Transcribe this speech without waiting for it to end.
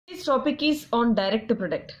Today's topic is on direct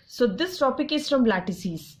product. So this topic is from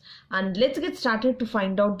lattices, and let's get started to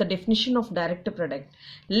find out the definition of direct product.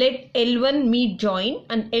 Let L1 meet join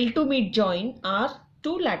and L2 meet join are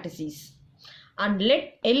two lattices, and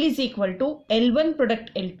let L is equal to L1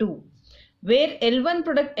 product L2, where L1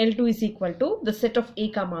 product L2 is equal to the set of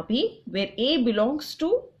A comma B, where A belongs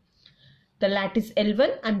to the lattice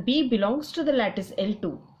L1 and B belongs to the lattice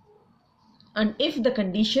L2. And if the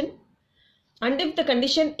condition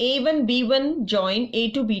A1 B1 join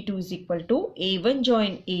A2 B2 is equal to A1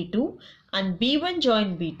 join A2 and B1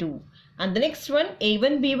 join B2, and the next one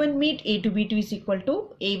A1 B1 meet A2 B2 is equal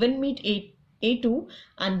to A1 meet A2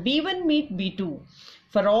 and B1 meet B2.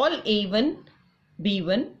 For all A1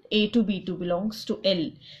 B1 A2 B2 belongs to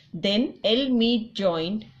L, then L meet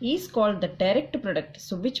joined is called the direct product.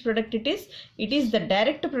 So which product it is? It is the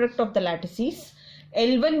direct product of the lattices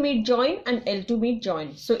L1 meet join and L2 meet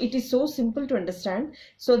join. So it is so simple to understand.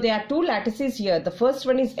 So there are two lattices here. The first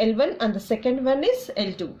one is L1 and the second one is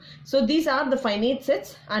L2. So these are the finite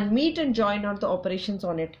sets, and meet and join are the operations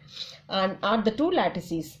on it and are the two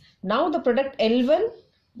lattices. Now the product L1,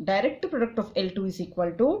 direct product of L2 is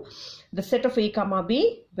equal to the set of A comma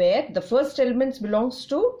B, where the first element belongs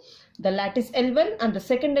to the lattice L1 and the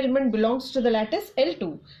second element belongs to the lattice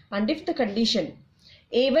L2. And if the condition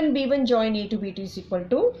A1 B1 join A2 B2 is equal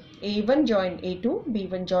to A1 join A2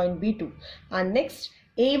 B1 join B2, and next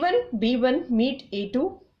A1 B1 meet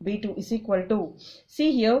A2 B2 is equal to,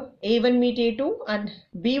 see here, A1 meet A2 and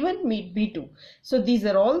B1 meet B2. So these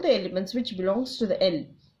are all the elements which belongs to the L.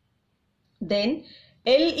 Then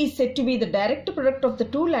L is said to be the direct product of the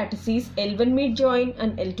two lattices L1 meet join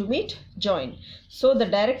and L2 meet join. So the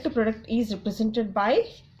direct product is represented by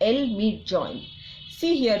L meet join.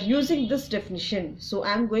 See here, using this definition, so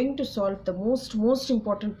I am going to solve the most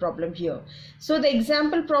important problem here. So the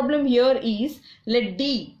example problem here is, let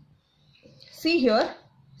D, see here,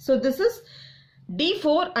 so this is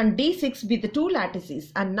D4 and D6 be the two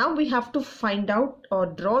lattices, and now we have to find out or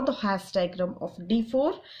draw the hash diagram of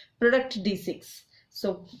D4 product D6.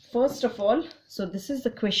 So first of all, so this is the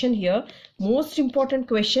question here, most important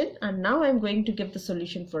question, and now I am going to give the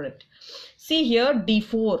solution for it. See here,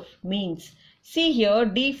 D4 means, see here,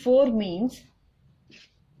 D4 means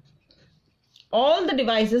all the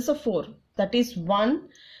divisors of 4, that is 1,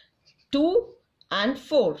 2 and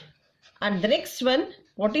 4. And the next one,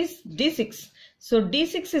 what is D6? So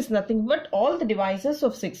D6 is nothing but all the divisors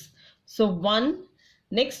of 6. So 1,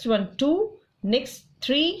 next one 2, next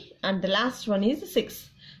 3, and the last one is 6.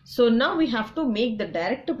 So now we have to make the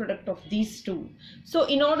direct product of these two. So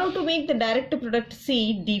in order to make the direct product,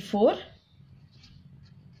 see, D4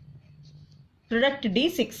 product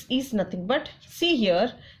D6 is nothing but, see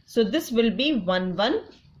here, so this will be 1 1.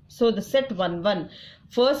 So the set 1 1,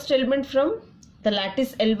 first element from the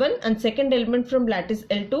lattice L1 and second element from lattice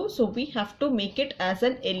L2. So we have to make it as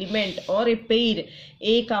an element or a pair,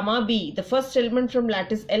 A comma B, the first element from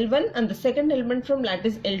lattice L1 and the second element from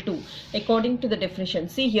lattice L2 according to the definition.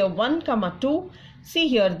 See here, 1 comma 2, see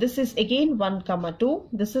here, this is again 1 comma 2,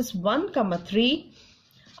 this is 1 comma 3,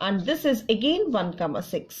 and this is again 1 comma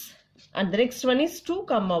 6, and the next one is 2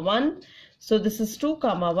 comma 1. So this is 2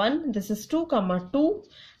 comma 1, this is 2 comma 2,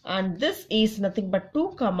 and this is nothing but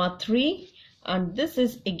 2 comma 3, and this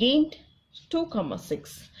is again 2 comma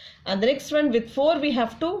 6, and the next one with 4 we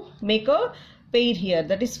have to make a pair here,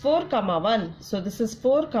 that is 4 comma 1. So this is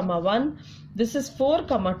 4 comma 1, this is 4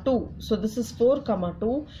 comma 2, so this is 4 comma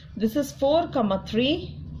 2, this is 4 comma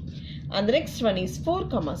 3, and the next one is 4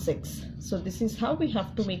 comma 6. So this is how we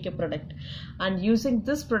have to make a product, and using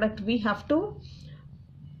this product we have to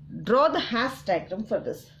draw the hash diagram for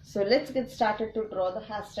this. So let's get started to draw the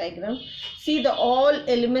hash diagram. See the all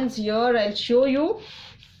elements here, I'll show you.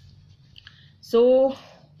 So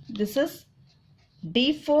this is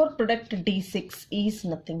D4 product D6 is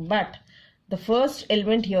nothing but the first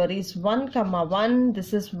element here is 1 comma 1,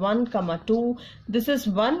 this is 1 comma 2, this is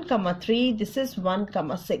 1 comma 3, this is 1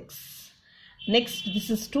 comma 6. Next, this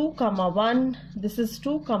is 2 comma 1, this is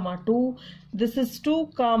 2 comma 2, this is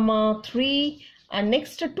 2 comma 3, and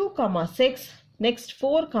next 2 comma 6, next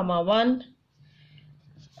 4 comma 1,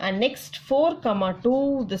 and next 4 comma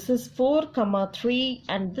 2, this is 4 comma 3,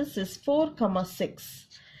 and this is 4 comma 6.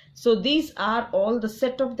 So these are all the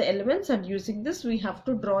set of the elements, and using this we have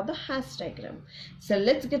to draw the hash diagram. So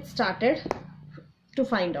let's get started to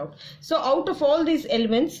find out. So out of all these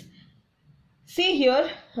elements, see here,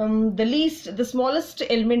 the smallest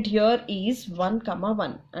element here is 1 comma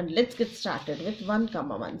 1, and let's get started with 1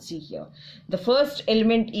 comma 1. See here, the first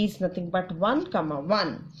element is nothing but 1 comma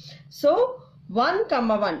 1. So 1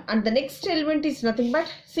 comma 1, and the next element is nothing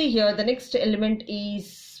but, see here, the next element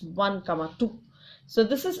is is 1 comma 2. So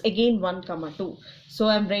this is again 1 comma 2. So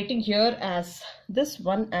I'm writing here as this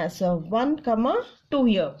one as a 1 comma 2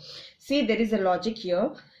 here. See, there is a logic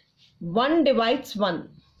here. 1 divides 1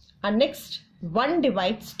 and next 1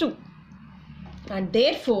 divides 2. And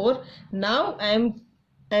therefore now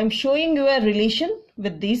I'm showing you a relation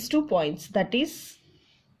with these 2 points, that is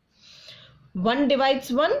 1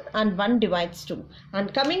 divides 1 and 1 divides 2.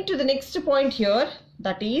 And coming to the next point here,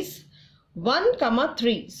 that is 1 comma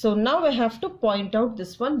 3. So now I have to point out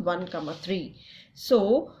this one 1 comma 3.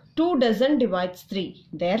 So 2 dozen divides 3.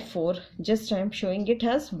 Therefore just I am showing it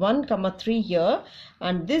as 1 comma 3 here,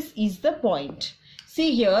 and this is the point.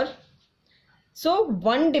 See here. So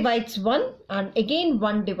 1 divides 1 and again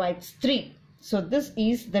 1 divides 3. So this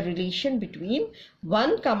is the relation between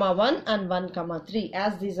 1 comma 1 and 1 comma 3,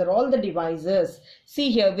 as these are all the divisors.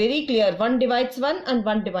 See here, very clear, 1 divides 1 and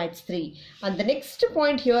 1 divides 3. And the next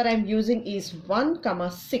point here I am using is 1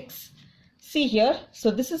 comma 6. See here,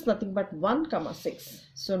 so this is nothing but 1 comma 6.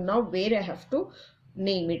 So now where I have to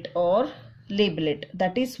name it or label it,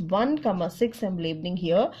 that is 1 comma 6 I am labeling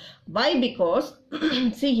here. Why? Because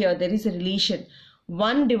see here, there is a relation.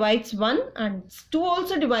 1 divides 1 and 2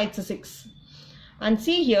 also divides 6. And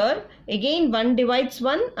see here, again 1 divides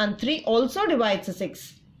 1 and 3 also divides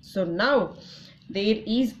 6. So now there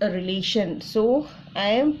is a relation. So I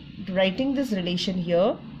am writing this relation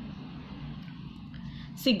here.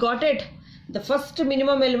 See, got it? The first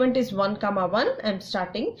minimum element is 1 comma 1. I am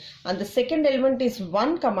starting, and the second element is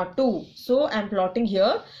 1 comma 2. So I am plotting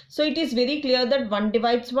here. So it is very clear that 1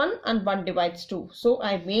 divides 1 and 1 divides 2. So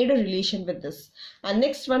I made a relation with this. And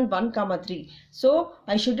next one 1 comma 3. So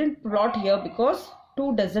I shouldn't plot here because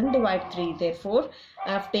 2 doesn't divide 3. Therefore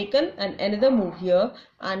I have taken another move here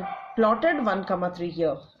and plotted 1 comma 3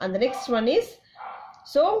 here. And the next one is,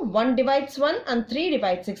 so 1 divides 1 and 3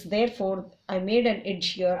 divides 6. Therefore I made an edge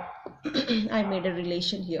here. I made a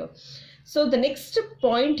relation here. So the next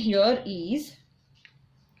point here is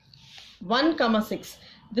 1 comma 6.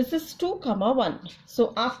 This is 2 comma 1.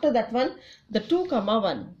 So after that one, the 2 comma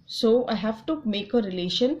 1. So I have to make a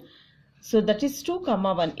relation. So that is 2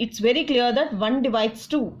 comma 1. It's very clear that 1 divides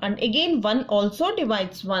 2 and again 1 also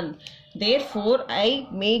divides 1. Therefore I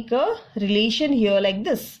make a relation here like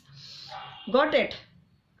this. Got it?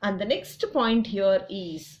 And the next point here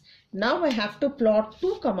is, now I have to plot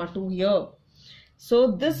 2 comma 2 here.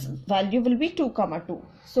 So this value will be 2 comma 2.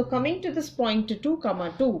 So coming to this point 2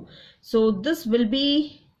 comma 2. So this will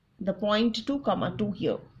be the point 2 comma 2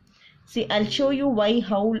 here. See, I'll show you why,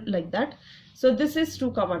 how like that. So this is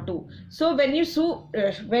 2 comma 2. So when you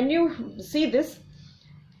see this,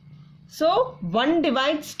 so 1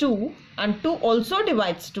 divides 2 and 2 also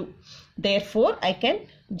divides 2. Therefore I can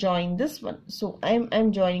join this one. So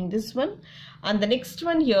I'm joining this one. And the next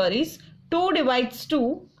one here is 2 divides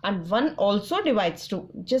 2 and 1 also divides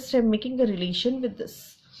 2. Just I'm making a relation with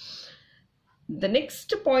this. The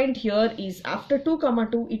next point here is after 2 comma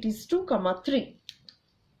 2, it is 2 comma 3.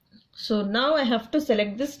 So now I have to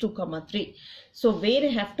select this 2 comma 3. So where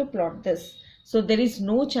I have to plot this? So there is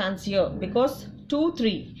no chance here because 2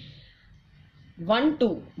 3, 1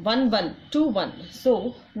 2, 1 1, 2 1.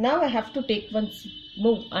 So now I have to take one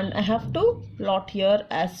move and I have to plot here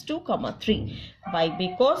as 2 comma 3. Why?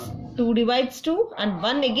 Because 2 divides 2 and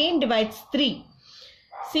 1 again divides 3.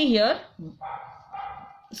 See here.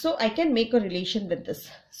 So I can make a relation with this.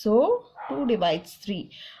 So 2 divides 3.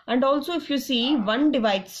 And also if you see, 1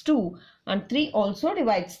 divides 2 and 3 also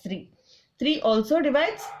divides 3. 3 also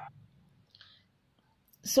divides.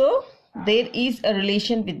 So there is a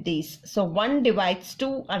relation with these. So 1 divides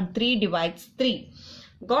 2 and 3 divides 3.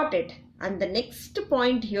 Got it? And the next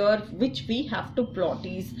point here which we have to plot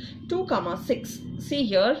is 2 comma 6. See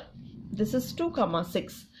here, this is 2 comma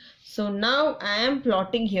 6. So now I am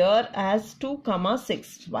plotting here as 2 comma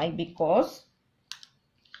 6. Why? Because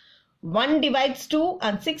 1 divides 2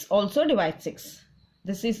 and 6 also divides 6.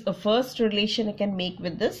 This is a first relation I can make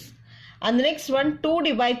with this. And the next one, 2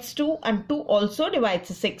 divides 2 and 2 also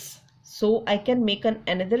divides 6. So I can make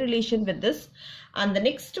another relation with this. And the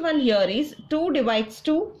next one here is 2 divides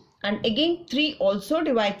 2 and again 3 also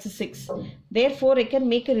divides 6. Therefore I can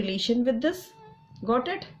make a relation with this. Got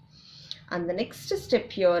it? And the next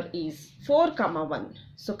step here is 4 comma 1.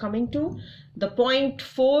 So coming to the point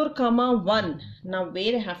 4 comma 1. Now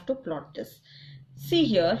where I have to plot this? See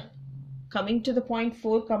here, coming to the point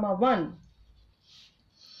 4 comma 1.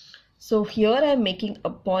 So here I am making a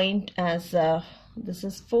point as this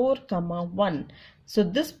is 4 comma 1. So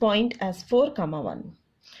this point as 4 comma 1.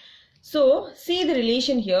 So see the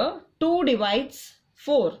relation here, 2 divides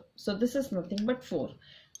 4. So this is nothing but 4.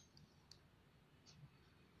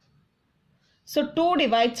 So 2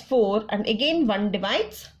 divides 4 and again 1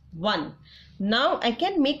 divides 1. Now I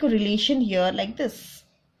can make a relation here like this.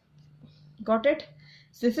 Got it?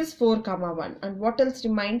 So this is 4 comma 1 and what else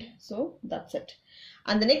remained? So that's it.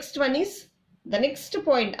 And the next one is the next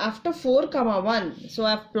point after 4 comma 1. So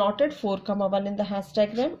I have plotted 4 comma 1 in the hash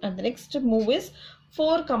diagram, and the next move is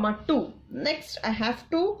 4 comma 2. Next I have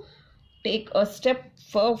to take a step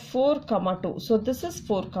for 4 comma 2. So this is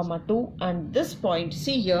 4 comma 2 and this point,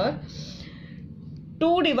 see here,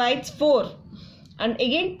 2 divides 4 and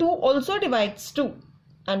again 2 also divides 2,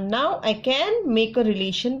 and now I can make a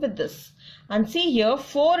relation with this. And see here,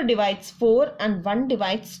 4 divides 4 and 1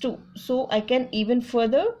 divides 2. So I can even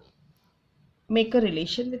further make a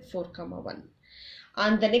relation with 4 comma 1.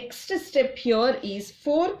 And the next step here is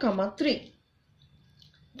 4 comma 3.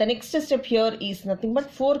 The next step here is nothing but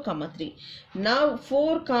 4 comma 3. Now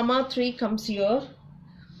 4 comma 3 comes here.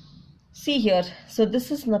 See here. So this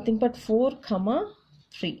is nothing but 4 comma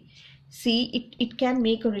 3. See, it can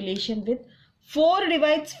make a relation with 4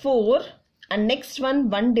 divides 4 and next one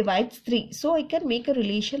 1 divides 3. So I can make a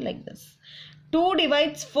relation like this. 2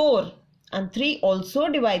 divides 4 and 3 also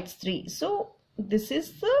divides 3. So this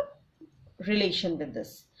is the relation with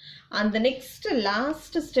this. And the next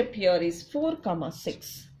last step here is 4 comma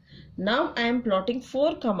 6. Now I am plotting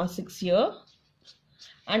 4 comma 6 here,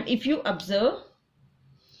 and if you observe,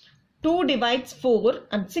 2 divides 4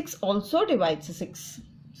 and 6 also divides 6.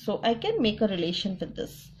 So I can make a relation with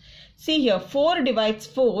this. See here, 4 divides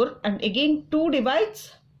 4 and again 2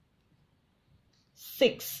 divides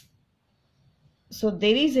 6. So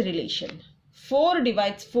there is a relation. 4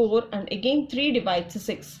 divides 4 and again 3 divides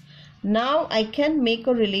 6. Now I can make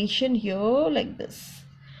a relation here like this.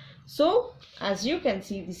 So as you can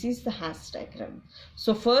see, this is the hash diagram.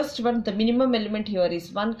 So first one, the minimum element here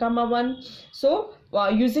is 1 comma 1. So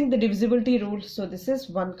using the divisibility rule, so this is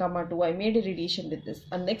 1 comma 2. I made a relation with this.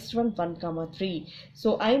 And next one 1 comma 3.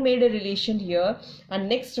 So I made a relation here. And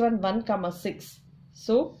next one 1 comma 6.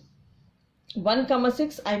 So 1 comma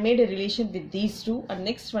 6 I made a relation with these two, and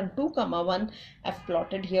next one 2 comma 1 I've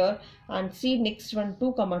plotted here, and see next one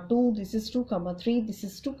 2 comma 2, this is 2 comma 3, this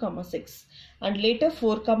is 2 comma 6, and later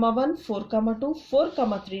 4 comma 1, 4 comma 2, 4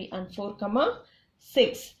 comma 3 and 4 comma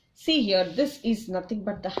 6. See here, this is nothing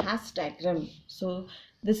but the hash diagram. So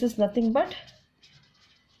this is nothing but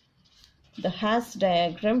the hash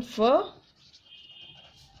diagram for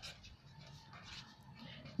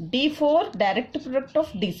D4 direct product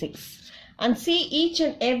of D6. And see, each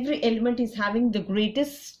and every element is having the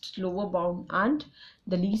greatest lower bound and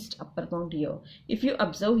the least upper bound here. If you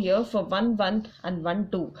observe here for 1 1 and 1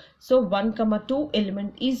 2, so 1 comma 2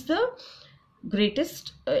 element is the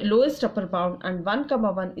greatest lowest upper bound, and 1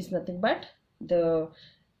 comma 1 is nothing but the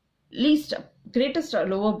least greatest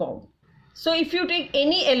lower bound. So if you take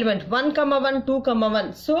any element 1 comma 1, 2 comma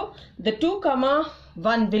 1, so the 2 comma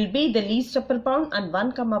 1 will be the least upper bound and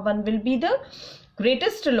 1 comma 1 will be the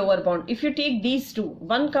greatest lower bound. If you take these two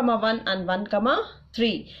 1 comma 1 and 1 comma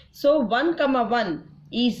 3, so 1 comma 1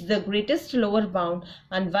 is the greatest lower bound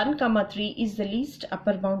and 1 comma 3 is the least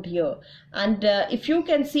upper bound here. And if you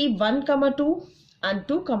can see 1 comma 2 and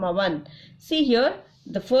 2 comma 1, see here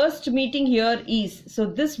the first meeting here is, so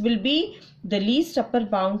this will be the least upper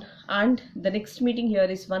bound, and the next meeting here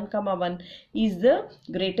is 1 comma 1 is the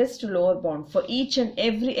greatest lower bound. For each and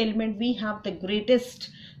every element we have the greatest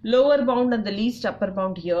lower bound and the least upper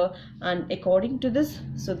bound here, and according to this,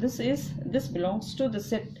 so this belongs to the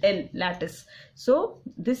set L lattice. So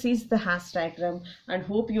this is the hash diagram, and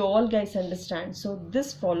hope you all guys understand. So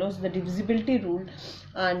this follows the divisibility rule,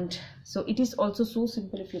 and so it is also so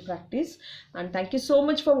simple if you practice. And thank you so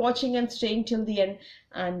much for watching and staying till the end,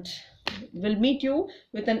 and we'll meet you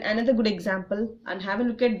with another good example, and have a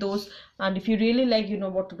look at those. And if you really like, you know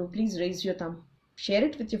what to do, please raise your thumb, share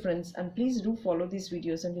it with your friends, and please do follow these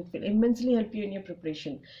videos, and it will immensely help you in your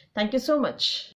preparation. Thank you so much.